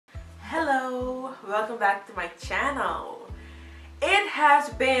welcome back to my channel. It has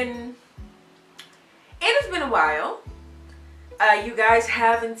been a while. You guys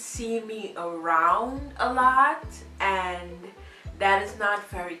haven't seen me around a lot, and that is not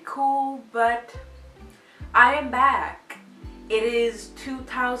very cool, but I am back. It is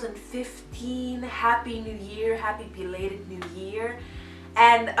 2015. Happy New Year, happy belated New Year.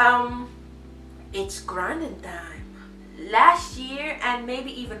 And it's grinding time. Last year, and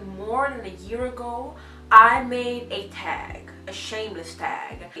maybe even more than a year ago, I made a tag, a shameless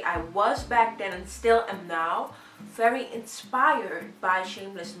tag. I was back then and still am now very inspired by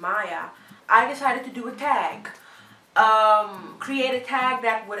Shameless Maya. I decided to do a tag. Create a tag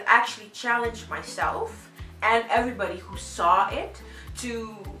that would actually challenge myself and everybody who saw it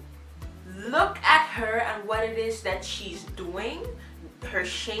to look at her and what it is that she's doing, her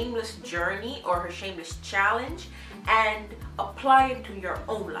shameless journey or her shameless challenge, and apply it to your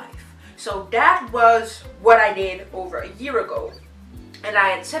own life. So that was what I did over a year ago, and I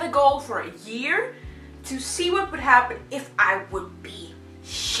had set a goal for a year to see what would happen if I would be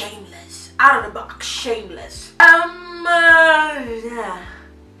shameless, out of the box shameless.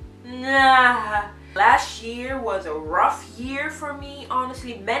 Last year was a rough year for me,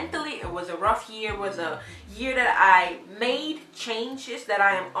 honestly. Mentally, it was a rough year. It was a year that I made changes that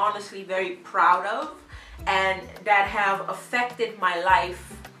I am honestly very proud of and that have affected my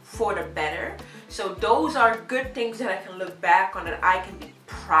life for the better. So those are good things that I can look back on, that I can be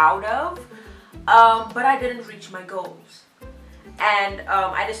proud of. But I didn't reach my goals. And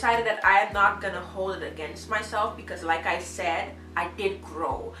I decided that I am not gonna hold it against myself, because like I said, I did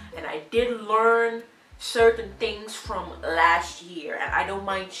grow and I did learn certain things from last year, and I don't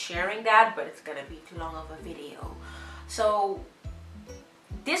mind sharing that, but it's gonna be too long of a video. So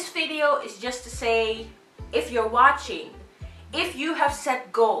this video is just to say, if you're watching, if you have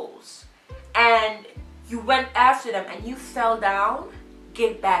set goals and you went after them and you fell down,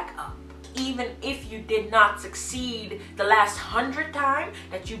 get back up. Even if you did not succeed the last 100 times,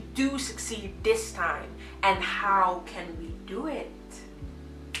 that you do succeed this time. And how can we do it?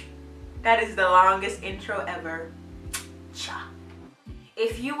 That is the longest intro ever. Cha.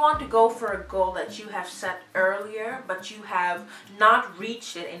 If you want to go for a goal that you have set earlier, but you have not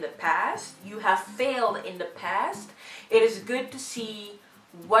reached it in the past, you have failed in the past, it is good to see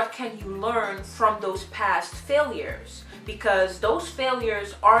what can you learn from those past failures, because those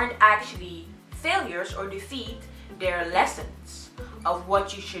failures aren't actually failures or defeat, they're lessons of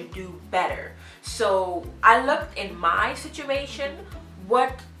what you should do better. So I looked in my situation,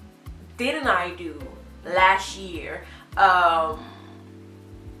 what didn't I do last year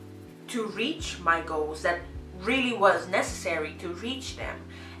to reach my goals that really was necessary to reach them.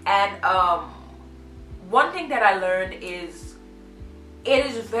 And one thing that I learned is it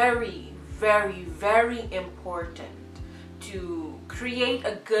is very, very, very important to create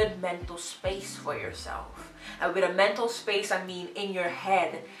a good mental space for yourself. And with a mental space, I mean in your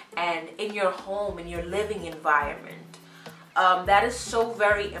head and in your home, in your living environment. That is so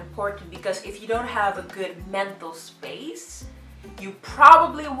very important, because if you don't have a good mental space, you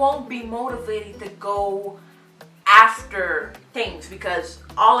probably won't be motivated to go after things, because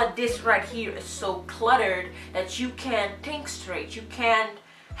all of this right here is so cluttered that you can't think straight, you can't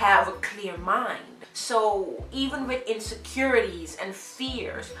have a clear mind. So even with insecurities and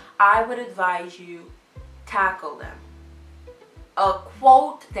fears, I would advise you tackle them. A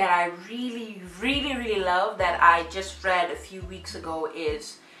quote that I really, really, really love that I just read a few weeks ago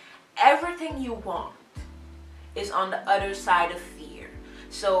is, everything you want is on the other side of fear.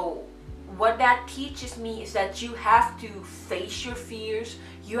 So what that teaches me is that you have to face your fears,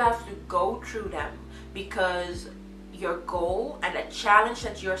 you have to go through them, because your goal and the challenge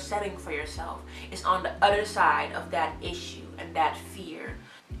that you're setting for yourself is on the other side of that issue and that fear.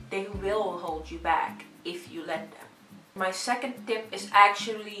 They will hold you back if you let them. My second tip is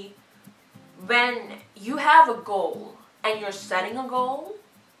actually, when you have a goal and you're setting a goal,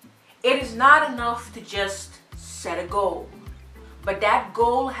 it is not enough to just set a goal. But that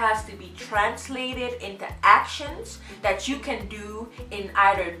goal has to be translated into actions that you can do in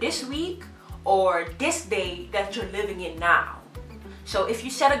either this week or this day that you're living in now. So if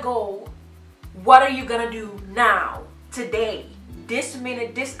you set a goal, what are you gonna do now, today, this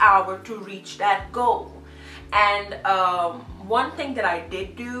minute, this hour to reach that goal? And one thing that I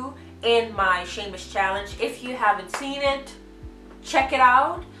did do in my Shameless Challenge, if you haven't seen it, check it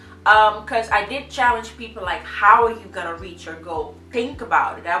out. Because I did challenge people like, how are you gonna reach your goal? Think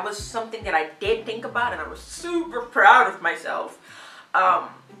about it. That was something that I did think about, and I was super proud of myself.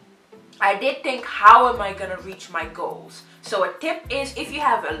 I did think, how am I gonna reach my goals? So a tip is, if you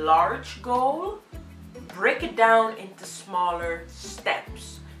have a large goal, break it down into smaller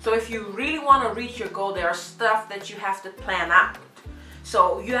steps. So if you really want to reach your goal, there are stuff that you have to plan out.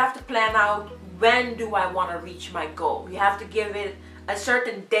 So you have to plan out, when do I want to reach my goal? You have to give it a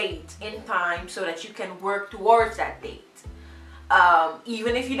certain date in time so that you can work towards that date.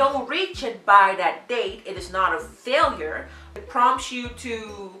 Even if you don't reach it by that date, it is not a failure. It prompts you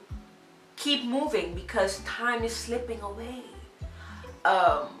to keep moving because time is slipping away.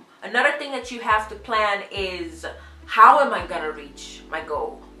 Another thing that you have to plan is, how am I gonna reach my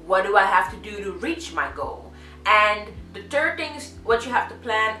goal? What do I have to do to reach my goal? And the third thing is, what you have to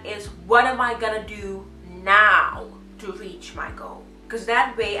plan is, what am I gonna do now to reach my goal? Because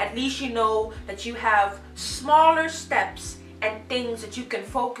that way, at least you know that you have smaller steps and things that you can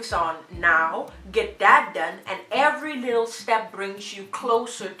focus on now, get that done, and every little step brings you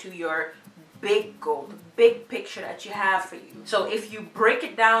closer to your big goal, the big picture that you have for you. So if you break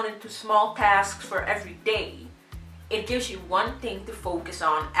it down into small tasks for every day, it gives you one thing to focus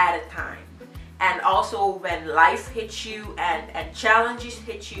on at a time. And also when life hits you and challenges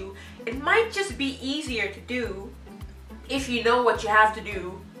hit you, it might just be easier to do if you know what you have to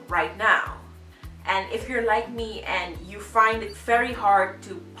do right now. And if you're like me and you find it very hard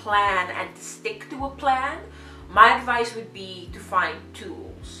to plan and to stick to a plan, my advice would be to find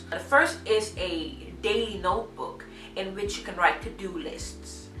tools. The first is a daily notebook in which you can write to-do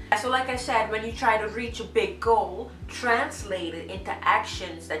lists. So like I said, when you try to reach a big goal, translate it into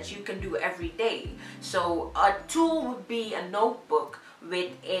actions that you can do every day. So a tool would be a notebook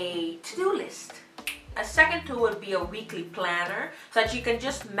with a to-do list. A second tool would be a weekly planner, so that you can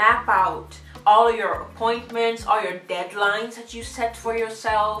just map out all your appointments, all your deadlines that you set for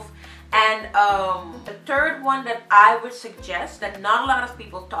yourself. And the third one that I would suggest that not a lot of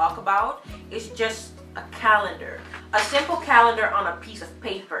people talk about is just a calendar. A simple calendar on a piece of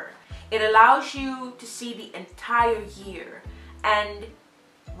paper. It allows you to see the entire year. And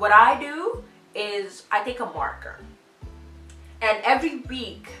what I do is I take a marker. And every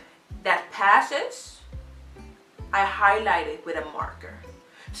week that passes, I highlight it with a marker.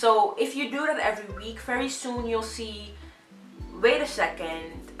 So if you do that every week, very soon you'll see, wait a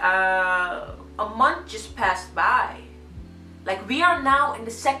second, a month just passed by. Like, we are now in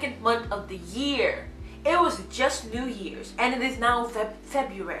the second month of the year. It was just New Year's and it is now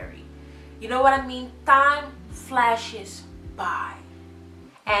February. You know what I mean? Time flashes by.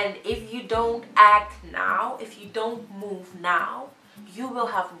 And if you don't act now, if you don't move now, you will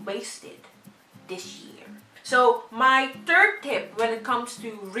have wasted this year. So my third tip when it comes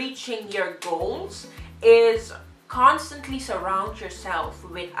to reaching your goals is constantly surround yourself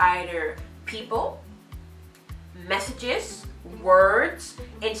with either people, messages, words,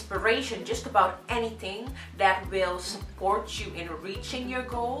 inspiration, just about anything that will support you in reaching your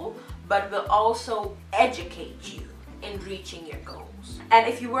goal, but will also educate you in reaching your goals. And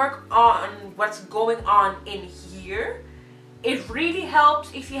if you work on what's going on in here, it really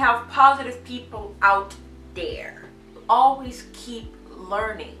helps if you have positive people out there. Always keep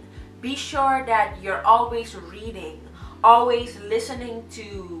learning. Be sure that you're always reading, always listening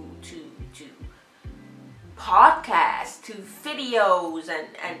to podcasts, to videos and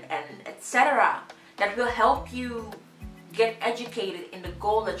etc. that will help you get educated in the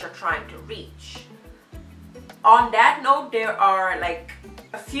goal that you're trying to reach. On that note, there are like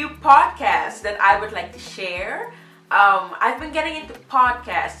a few podcasts that I would like to share. I've been getting into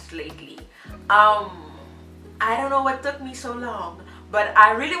podcasts lately. I don't know what took me so long, but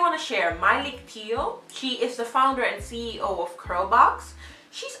I really want to share Myleik Teele. She is the founder and CEO of Curlbox.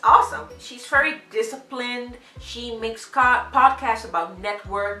 She's awesome. She's very disciplined. She makes podcasts about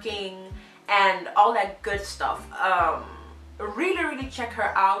networking and all that good stuff. Really check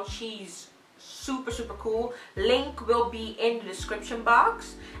her out. She's super cool. Link will be in the description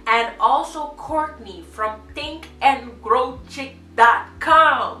box. And also Courtney from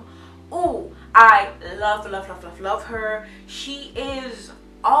thinkandgrowchick.com. Ooh, I love her. She is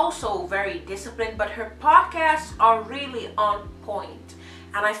also very disciplined, but her podcasts are really on point.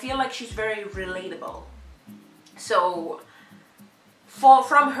 And I feel like she's very relatable. So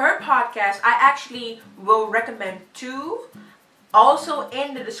from her podcast, I actually will recommend two, also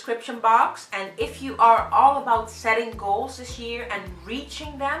in the description box. And if you are all about setting goals this year and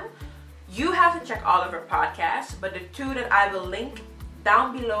reaching them, you have to check all of her podcasts. But the two that I will link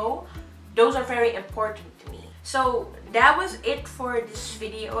down below, those are very important to me. So that was it for this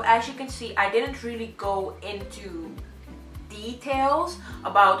video. As you can see, I didn't really go into details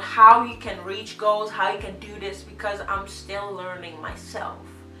about how you can reach goals, how you can do this, because I'm still learning myself.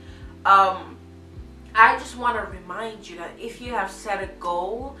 I just want to remind you that if you have set a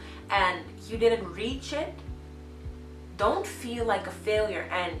goal and you didn't reach it, don't feel like a failure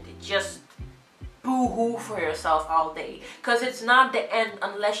and just boo-hoo for yourself all day, because it's not the end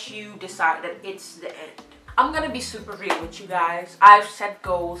unless you decide that it's the end. I'm gonna be super real with you guys. I've set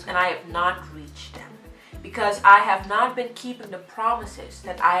goals and I have not reached them because I have not been keeping the promises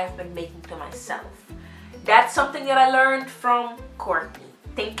that I have been making to myself. That's something that I learned from Courtney,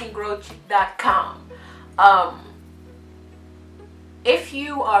 thinkandgrowcheap.com. If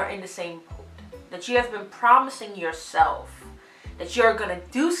you are in the same boat, that you have been promising yourself that you're gonna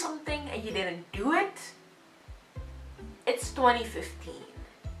do something and you didn't do it, it's 2015.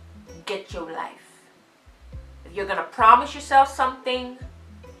 Get your life. If you're gonna promise yourself something,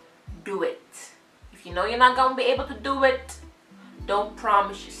 do it. If you know you're not gonna be able to do it, don't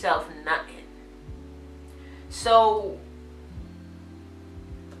promise yourself nothing. So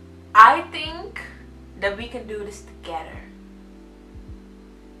I think that we can do this together.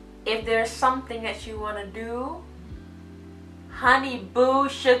 If there's something that you want to do, honey boo,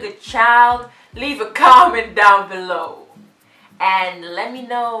 sugar child, leave a comment down below and let me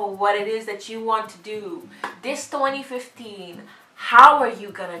know what it is that you want to do this 2015. How are you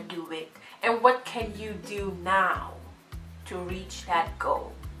gonna do it, and what can you do now to reach that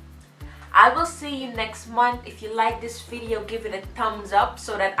goal? I will see you next month. If you like this video, give it a thumbs up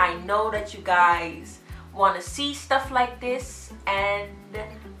so that I know that you guys want to see stuff like this, and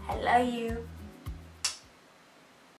I love you.